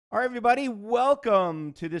All right, everybody,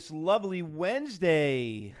 welcome to this lovely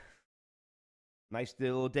Wednesday. Nice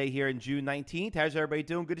little day here in June 19th. How's everybody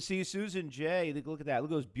doing? Good to see you, Susan, Jay. Look at that.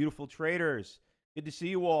 Look at those beautiful traders. Good to see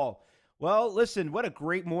you all. Well, listen, what a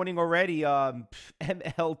great morning already. MLNT.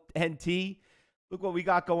 Look what we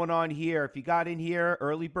got going on here. If you got in here,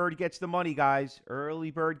 early bird gets the money, guys.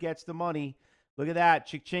 Early bird gets the money. Look at that.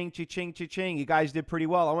 Cha-ching, cha-ching, cha-ching. You guys did pretty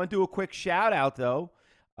well. I want to do a quick shout out, though.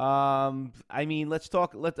 Let's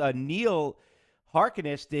talk. Neil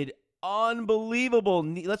Harkness did unbelievable.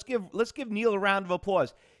 Let's give Neil a round of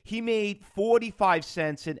applause. He made 45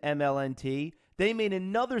 cents in MLNT. They made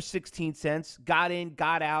another 16 cents. Got in,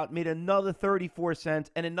 got out, made another 34 cents,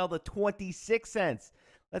 and another 26 cents.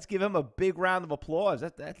 Let's give him a big round of applause.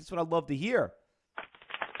 That's what I love to hear.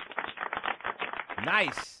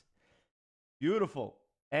 Nice, beautiful.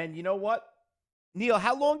 And you know what? Neil,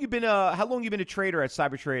 how long you been a trader at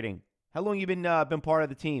Cyber Trading? How long you been part of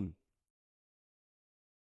the team?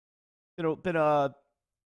 I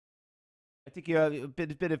think you've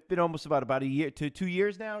been almost about a year to 2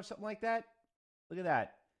 years now, or something like that. Look at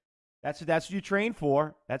that. That's what you trained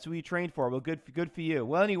for. That's what you trained for. Well, good for you.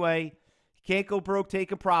 Well, anyway, you can't go broke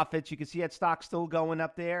taking profits. You can see that stock still going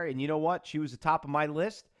up there, and you know what? She was the top of my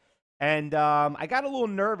list. And I got a little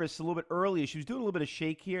nervous a little bit earlier. She was doing a little bit of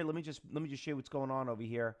shake here. Let me just show you what's going on over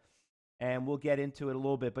here, and we'll get into it a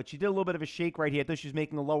little bit. But she did a little bit of a shake right here. I thought she was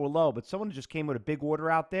making a lower low, but someone just came with a big order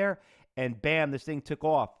out there, and bam, this thing took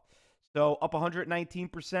off. So up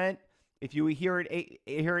 119%. If you were here at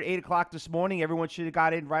 8 o'clock this morning, everyone should have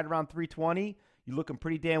got in right around 320. You're looking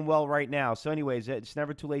pretty damn well right now. So anyways, it's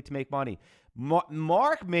never too late to make money.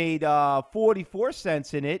 Mark made 44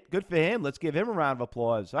 cents in it. Good for him. Let's give him a round of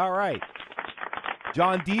applause. All right.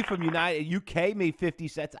 John D from UK made 50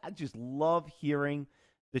 cents. I just love hearing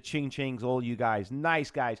the ching-chings, all you guys.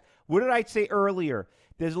 Nice, guys. What did I say earlier?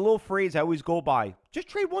 There's a little phrase I always go by. Just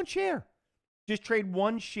trade one share. Just trade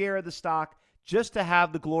one share of the stock just to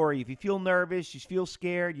have the glory. If you feel nervous, you feel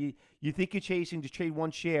scared, you think you're chasing, just trade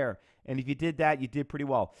one share. And if you did that, you did pretty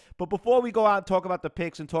well. But before we go out and talk about the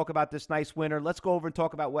picks and talk about this nice winner, let's go over and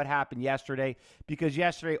talk about what happened yesterday, because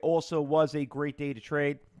yesterday also was a great day to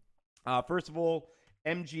trade. First of all,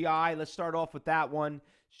 MGI, let's start off with that one.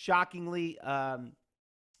 Shockingly,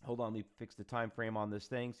 hold on, let me fix the time frame on this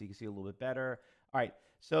thing so you can see a little bit better. All right,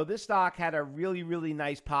 so this stock had a really, really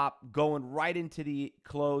nice pop going right into the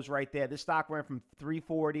close right there. This stock went from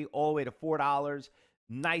 $3.40 all the way to $4.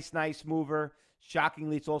 Nice mover.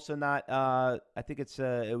 Shockingly, it's also not. I think it's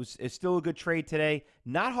still a good trade today.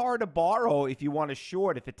 Not hard to borrow if you want to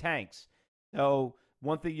short if it tanks. So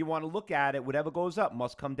one thing you want to look at it, whatever goes up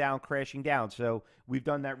must come down crashing down. So we've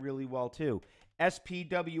done that really well too.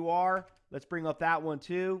 SPWR, let's bring up that one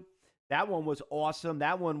too. That one was awesome.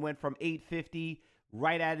 That one went from 850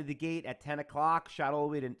 right out of the gate at 10 o'clock, shot all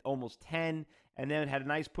the way to almost 10, and then had a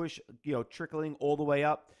nice push, trickling all the way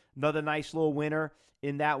up. Another nice little winner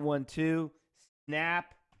in that one too.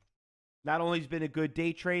 Snap, not only has been a good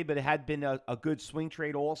day trade, but it had been a good swing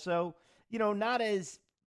trade also. Not as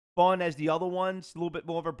fun as the other ones, a little bit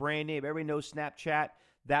more of a brand name. Everybody knows Snapchat.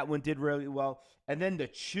 That one did really well. And then the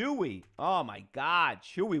Chewy. Oh, my God.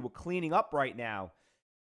 Chewy, we're cleaning up right now.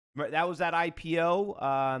 That was that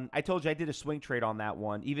IPO. I told you I did a swing trade on that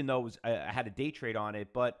one, even though I had a day trade on it.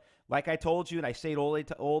 But like I told you, and I say it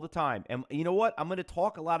all the time, and you know what? I'm going to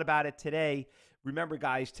talk a lot about it today. Remember,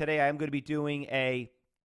 guys, today I'm going to be doing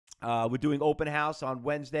we're doing open house on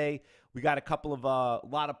Wednesday. We got a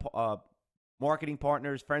lot of marketing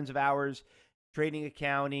partners, friends of ours, trading,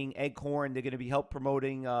 accounting, Eggcorn. They're going to be help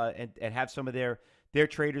promoting and have some of their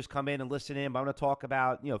traders come in and listen in. But I'm going to talk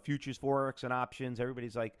about, futures, forex, and options.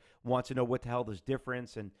 Everybody's wants to know what the hell there's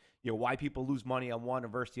difference and, why people lose money on one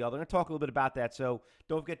versus the other. I'm going to talk a little bit about that. So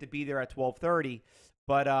don't forget to be there at 12:30.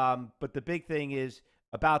 But the big thing is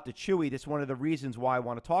about the Chewy. That's one of the reasons why I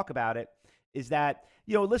want to talk about it is that,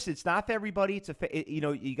 listen, it's not for everybody.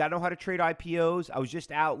 You got to know how to trade IPOs. I was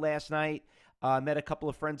just out last night. Met a couple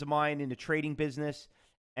of friends of mine in the trading business,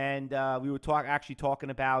 and we were talking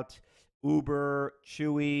about Uber,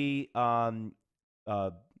 Chewy,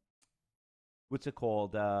 what's it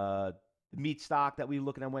called? The meat stock that we were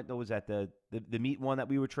looking at. What was that? The meat one that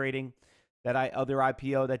we were trading. Other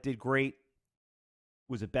IPO that did great.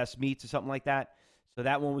 Was it Best Meats or something like that? So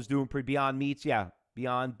that one was doing pretty. Beyond Meats, yeah,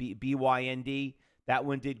 Beyond BYND. That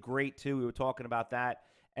one did great too. We were talking about that,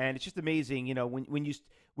 and it's just amazing.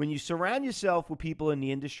 When you surround yourself with people in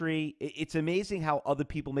the industry, it's amazing how other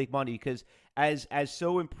people make money. Because as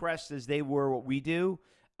so impressed as they were what we do,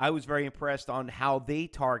 I was very impressed on how they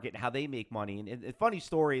target, how they make money. And the funny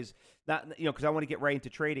story is not, because I want to get right into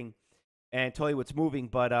trading. and tell you what's moving.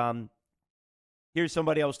 But here's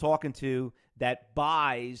somebody I was talking to that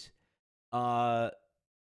buys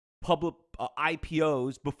public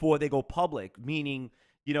IPOs before they go public, meaning,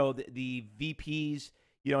 the VPs,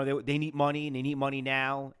 they need money and they need money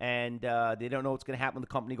now, and they don't know what's going to happen when the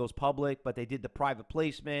company goes public, but they did the private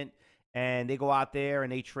placement, and they go out there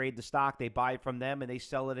and they trade the stock, they buy it from them, and they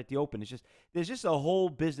sell it at the open. There's just a whole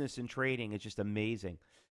business in trading. It's just amazing.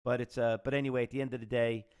 But anyway, at the end of the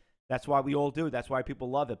day, that's why we all do it. That's why people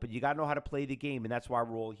love it. But you got to know how to play the game, and that's why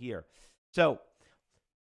we're all here. So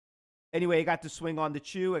anyway, I got to swing on the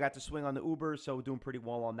Chew. I got to swing on the Uber, so we're doing pretty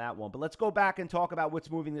well on that one. But let's go back and talk about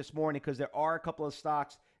what's moving this morning, because there are a couple of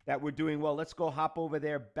stocks that we're doing well. Let's go hop over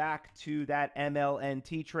there back to that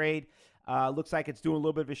MLNT trade. Looks like it's doing a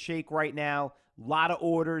little bit of a shake right now. A lot of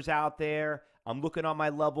orders out there. I'm looking on my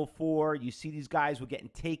level 4. You see these guys were getting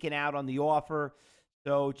taken out on the offer.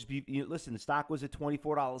 So just listen, the stock was a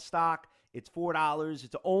 $24 stock. It's $4.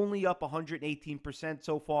 It's only up 118%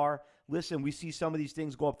 so far. Listen, we see some of these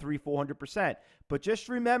things go up 300-400%. But just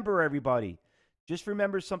remember, everybody, just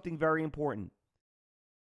remember something very important.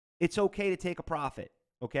 It's okay to take a profit,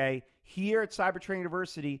 okay? Here at Cybertrain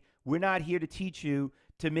University, we're not here to teach you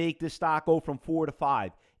to make this stock go from 4 to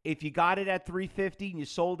 5. If you got it at 350 and you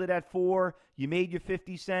sold it at 4, you made your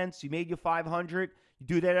 50 cents, you made your 500. You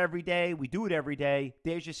do that every day. We do it every day.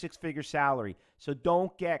 There's your 6-figure salary. So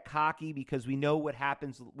don't get cocky, because we know what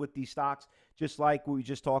happens with these stocks. Just like what we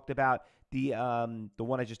just talked about, the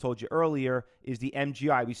one I just told you earlier is the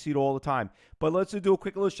MGI. We see it all the time. But let's do a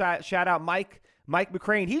quick little shout out, Mike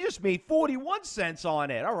McCrane. He just made 41 cents on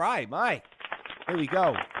it. All right, Mike. There we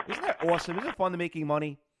go. Isn't that awesome? Isn't it fun to making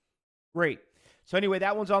money? Great. So anyway,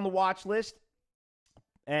 that one's on the watch list.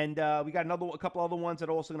 And we got a couple other ones that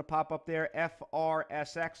are also going to pop up there.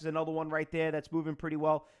 FRSX is another one right there that's moving pretty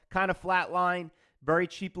well. Kind of flat line. Very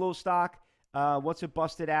cheap little stock. Once it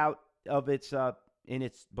busted out of its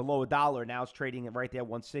below $1, now it's trading it right there at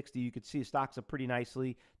 160. You can see the stock's up pretty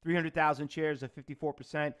nicely. 300,000 shares at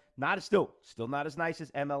 54%. Still not as nice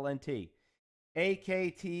as MLNT.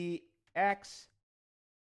 AKTX.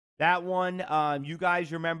 That one, you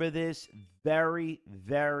guys remember this very,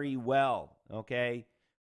 very well, okay?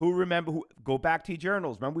 Go back to your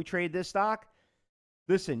journals. Remember we traded this stock?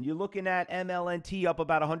 Listen, you're looking at MLNT up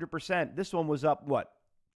about 100%. This one was up, what,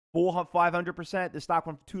 500%? The stock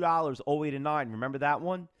went from $2 all the way to $9. Remember that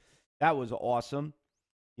one? That was awesome.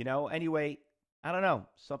 Anyway, I don't know.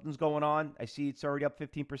 Something's going on. I see it's already up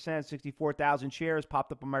 15%, 64,000 shares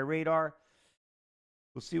popped up on my radar.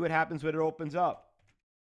 We'll see what happens when it opens up.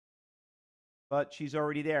 But she's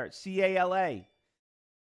already there. CALA.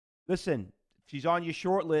 Listen, she's on your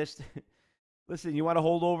short list. Listen, you want to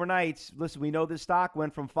hold overnights. Listen, we know this stock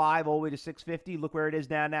went from 5 all the way to 650. Look where it is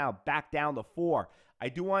now. Back down to 4. I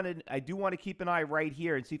do want to keep an eye right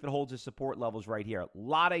here and see if it holds the support levels right here. A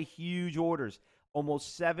lot of huge orders.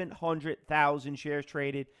 Almost 700,000 shares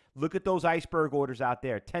traded. Look at those iceberg orders out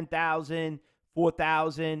there. 10,000,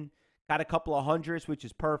 4,000. Got a couple of hundreds, which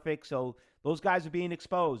is perfect. So those guys are being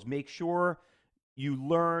exposed. Make sure you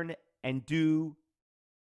learn and do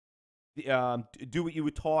what you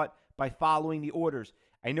were taught by following the orders.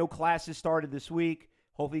 I know classes started this week.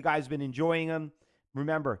 Hopefully you guys have been enjoying them.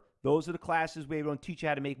 Remember, those are the classes where we don't teach you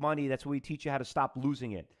how to make money. That's where we teach you how to stop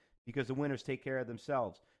losing it, because the winners take care of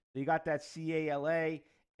themselves. So you got that CALA.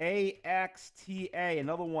 AXTA,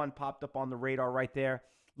 another one popped up on the radar right there.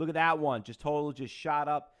 Look at that one. Just shot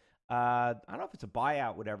up. I don't know if it's a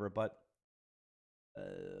buyout, whatever, but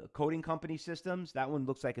coding company systems. That one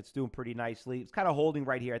looks like it's doing pretty nicely. It's kind of holding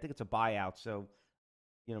right here. I think it's a buyout, so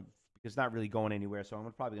because it's not really going anywhere. So I'm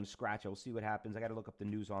probably going to scratch it. We'll see what happens. I got to look up the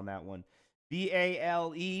news on that one.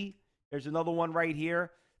 VALE. There's another one right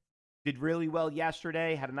here. Did really well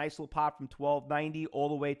yesterday. Had a nice little pop from $12.90 all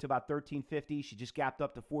the way to about $13.50. She just gapped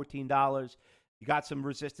up to $14. You got some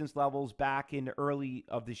resistance levels back in the early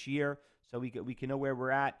of this year, so we can know where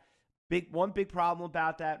we're at. One big problem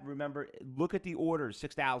about that, remember, look at the orders,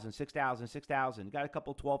 6,000, 6,000, 6,000. You got a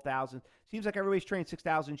couple 12,000. Seems like everybody's trading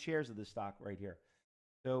 6,000 shares of this stock right here.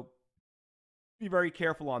 So be very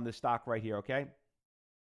careful on this stock right here, okay?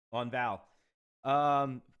 On Val.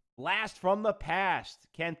 Blast from the past.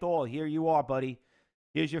 Ken Thal, here you are, buddy.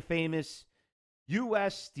 Here's your famous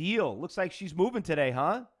U.S. Steel. Looks like she's moving today,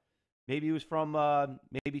 huh? Maybe it was from,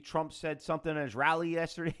 maybe Trump said something at his rally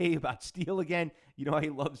yesterday about steel again. You know how he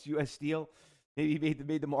loves U.S. Steel. Maybe he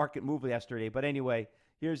made the market move yesterday. But anyway,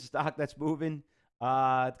 here's the stock that's moving.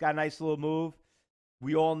 It's got a nice little move.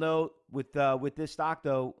 We all know with this stock,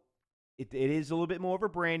 though, it is a little bit more of a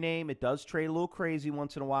brand name. It does trade a little crazy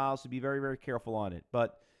once in a while, so be very, very careful on it.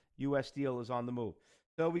 But U.S. Steel is on the move.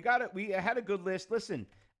 So we had a good list. Listen,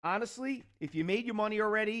 honestly, if you made your money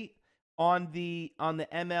already on the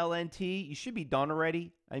MLNT, you should be done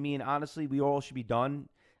already. I mean, honestly, we all should be done.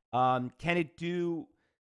 Can it do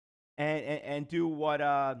and do what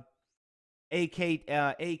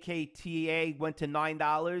AKTA went to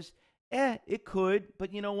 $9? It could,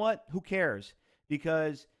 but you know what? Who cares?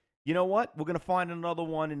 Because you know what? We're gonna find another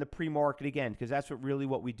one in the pre-market again, because that's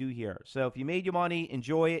what we do here. So if you made your money,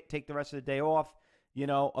 enjoy it. Take the rest of the day off.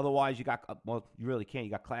 Otherwise you got you really can't.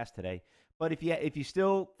 You got class today. But if you're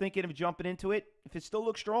still thinking of jumping into it, if it still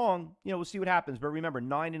looks strong, we'll see what happens. But remember,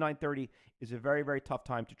 9 to 9:30 is a very, very tough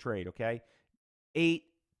time to trade. Okay, 8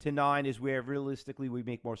 to 9 is where realistically we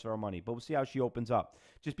make most of our money. But we'll see how she opens up.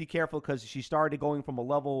 Just be careful, because she started going from a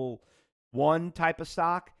level 1 type of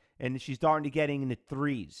stock, and she's starting to getting into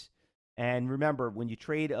 3s. And remember, when you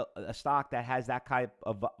trade a stock that has that type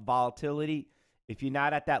of volatility, if you're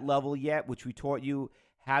not at that level yet, which we taught you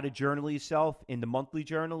how to journal yourself in the monthly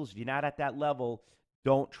journals, if you're not at that level,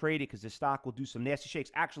 don't trade it, because the stock will do some nasty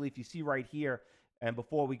shakes. Actually, if you see right here, and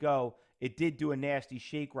before we go, it did do a nasty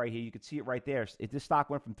shake right here. You can see it right there. This stock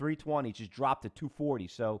went from 320, it just dropped to 240.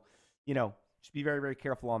 So, just be very, very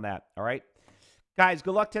careful on that. All right, guys,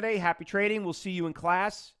 good luck today. Happy trading. We'll see you in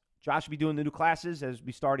class. Josh will be doing the new classes as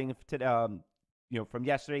we starting from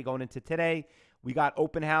yesterday going into today. We got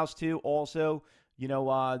open house too. Also,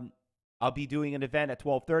 I'll be doing an event at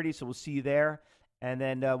 12:30, so we'll see you there. And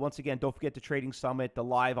then once again, don't forget the Trading Summit, the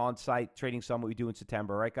live on-site Trading Summit we do in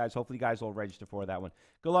September. All right, guys? Hopefully you guys will register for that one.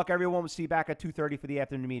 Good luck, everyone. We'll see you back at 2:30 for the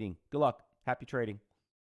afternoon meeting. Good luck. Happy trading.